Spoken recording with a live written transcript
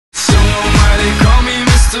they call me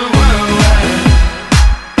Mr. Worldwide.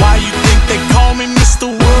 Why you think they call me Mr.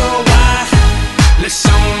 Worldwide? Let's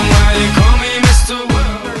show 'em why they call me Mr.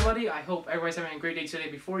 Worldwide. Hello everybody, I hope everybody's having a great day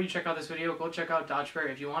today. Before you check out this video, go check out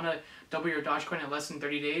Dogebear. If you want to double your Dogecoin in less than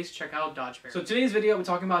 30 days, check out Dogebear. So today's video, we're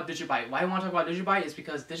talking about digibyte. Why I want to talk about digibyte is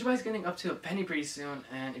because digibyte's getting up to a penny pretty soon,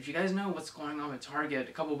 and if you guys know what's going on with Target,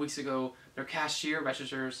 a couple of weeks ago, their cashier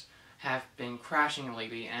registers have been crashing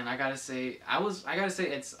lately, and I gotta say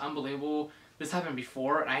it's unbelievable. This happened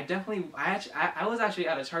before, and I was actually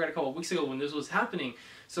at a Target a couple of weeks ago when this was happening.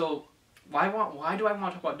 So why do I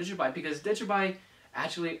want to talk about digibyte? Because digibyte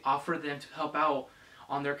actually offered them to help out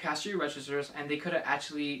on their cashier registers, and they could have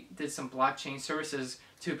actually did some blockchain services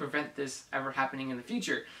to prevent this ever happening in the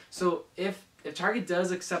future. So if Target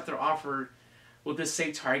does accept their offer, will this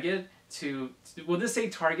save Target in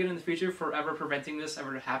the future for ever preventing this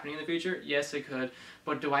ever happening in the future? Yes, it could.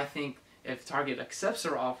 But do I think if Target accepts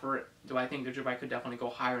their offer, do I think digibyte could definitely go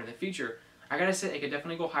higher in the future? I gotta say, it could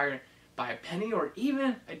definitely go higher by a penny or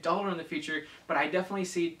even $1 in the future, but I definitely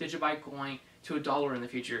see digibyte going to $1 in the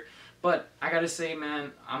future. But I gotta say,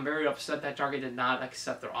 man, I'm very upset that Target did not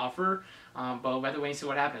accept their offer. But we'll have to wait and see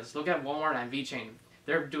what happens. Look at Walmart and VeChain.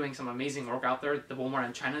 They're doing some amazing work out there. The Walmart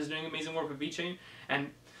in China is doing amazing work with VeChain,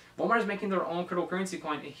 and Walmart is making their own cryptocurrency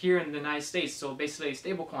coin here in the United States, so basically a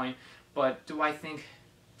stable coin. But do I think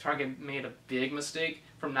Target made a big mistake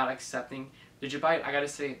from not accepting digibyte? I gotta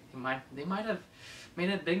say, they might have made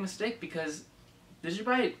a big mistake, because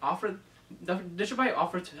digibyte offered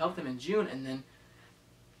to help them in June, and then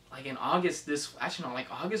like in August,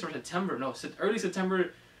 August or September, no, early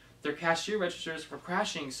September, their cashier registers were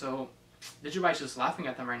crashing. So digibyte's just laughing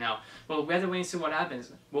at them right now. Well, we have to wait and see what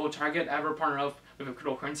happens. Will Target ever partner up with a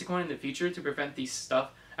cryptocurrency coin in the future to prevent these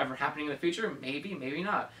stuff ever happening in the future? Maybe, maybe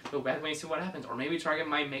not. But we have to wait and see what happens. Or maybe Target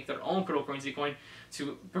might make their own cryptocurrency coin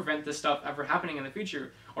to prevent this stuff ever happening in the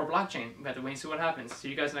future. Or blockchain. We have to wait and see what happens. See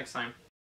you guys next time.